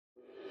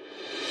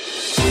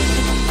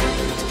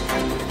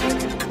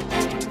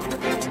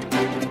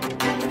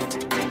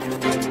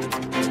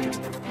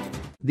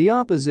The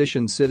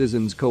Opposition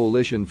Citizens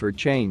Coalition for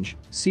Change,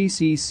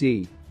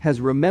 CCC,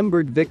 has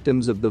remembered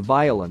victims of the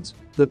violence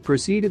that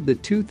preceded the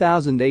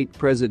 2008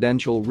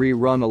 presidential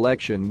rerun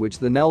election, which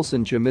the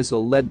Nelson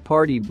Chamisa-led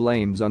party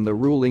blames on the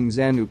ruling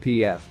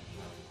ZANU-PF.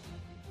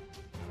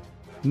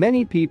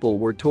 Many people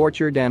were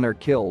tortured and are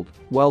killed,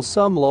 while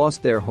some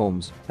lost their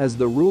homes, as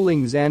the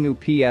ruling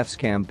ZANU-PF's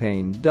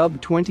campaign,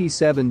 dubbed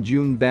 27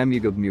 June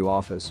VaMugabe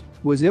MuOffice,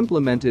 was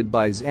implemented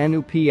by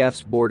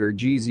ZANU-PF's border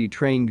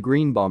GZ-trained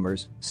green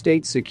bombers,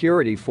 state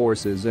security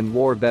forces and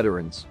war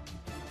veterans.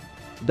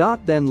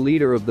 Then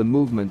leader of the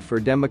Movement for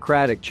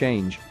Democratic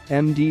Change,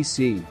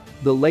 MDC,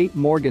 the late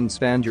Morgan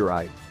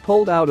Tsvangirai,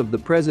 pulled out of the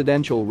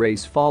presidential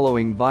race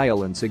following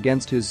violence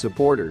against his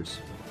supporters.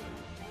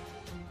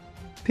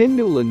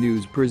 Pindula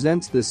News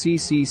presents the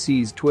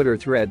CCC's Twitter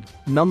thread,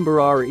 number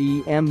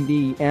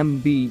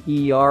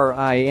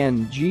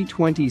REMBMBERING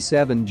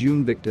 27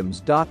 June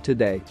victims.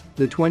 Today,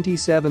 the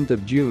 27th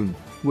of June,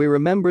 we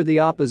remember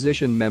the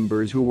opposition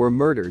members who were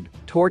murdered,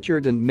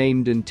 tortured and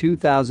maimed in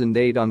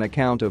 2008 on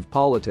account of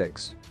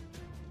politics.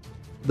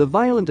 The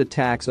violent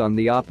attacks on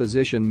the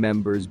opposition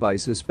members by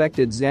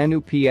suspected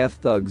ZANU-PF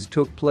thugs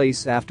took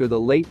place after the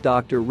late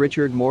Dr.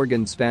 Richard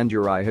Morgan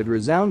Tsvangirai had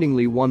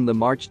resoundingly won the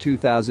March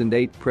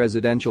 2008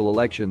 presidential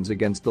elections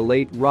against the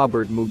late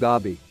Robert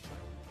Mugabe.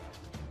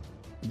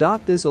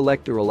 This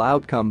electoral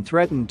outcome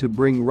threatened to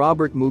bring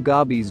Robert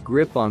Mugabe's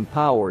grip on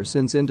power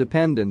since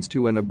independence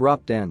to an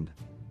abrupt end.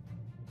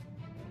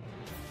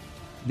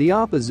 The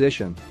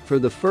opposition, for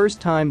the first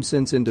time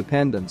since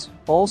independence,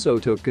 also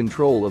took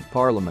control of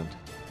parliament.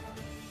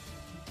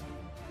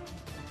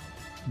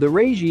 The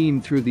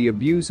regime, through the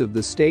abuse of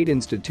the state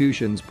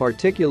institutions,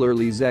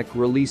 particularly ZEC,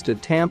 released a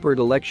tampered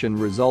election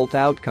result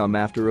outcome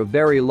after a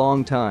very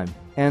long time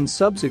and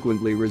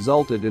subsequently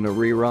resulted in a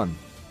rerun.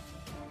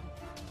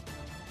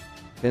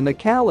 In a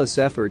callous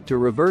effort to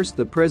reverse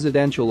the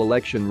presidential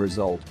election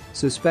result,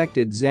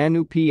 suspected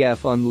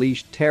ZANU-PF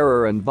unleashed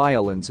terror and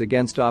violence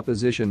against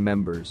opposition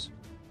members.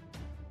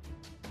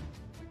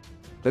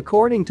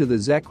 According to the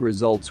ZEC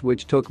results,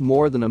 which took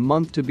more than a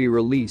month to be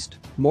released,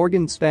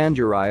 Morgan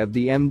Tsvangirai of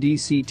the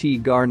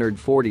MDCT garnered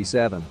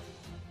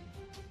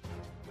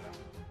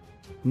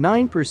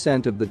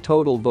 47.9% of the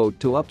total vote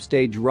to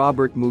upstage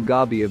Robert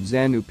Mugabe of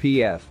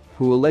ZANU-PF,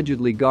 who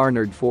allegedly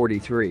garnered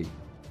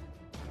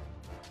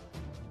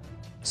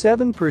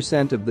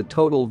 43.7% of the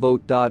total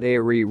vote. A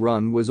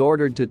rerun was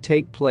ordered to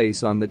take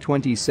place on the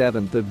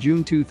 27th of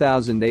June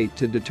 2008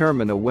 to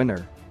determine a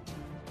winner.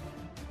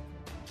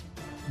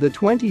 The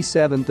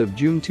 27th of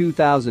June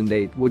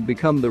 2008 would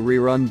become the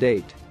rerun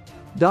date.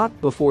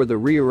 Before the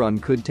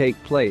rerun could take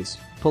place,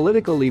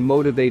 politically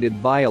motivated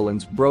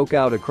violence broke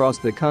out across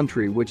the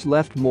country, which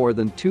left more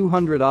than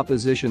 200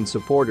 opposition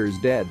supporters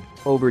dead,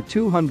 over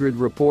 200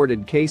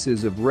 reported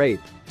cases of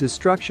rape,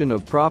 destruction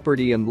of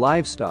property and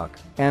livestock,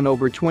 and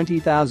over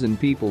 20,000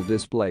 people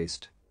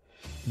displaced.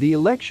 The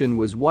election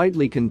was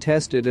widely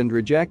contested and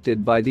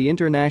rejected by the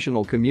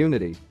international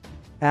community.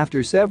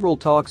 After several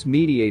talks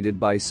mediated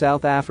by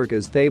South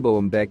Africa's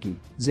Thabo Mbeki,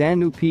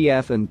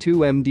 ZANU-PF and two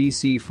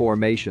MDC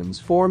formations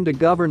formed a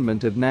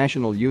government of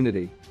national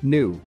unity,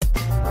 NU.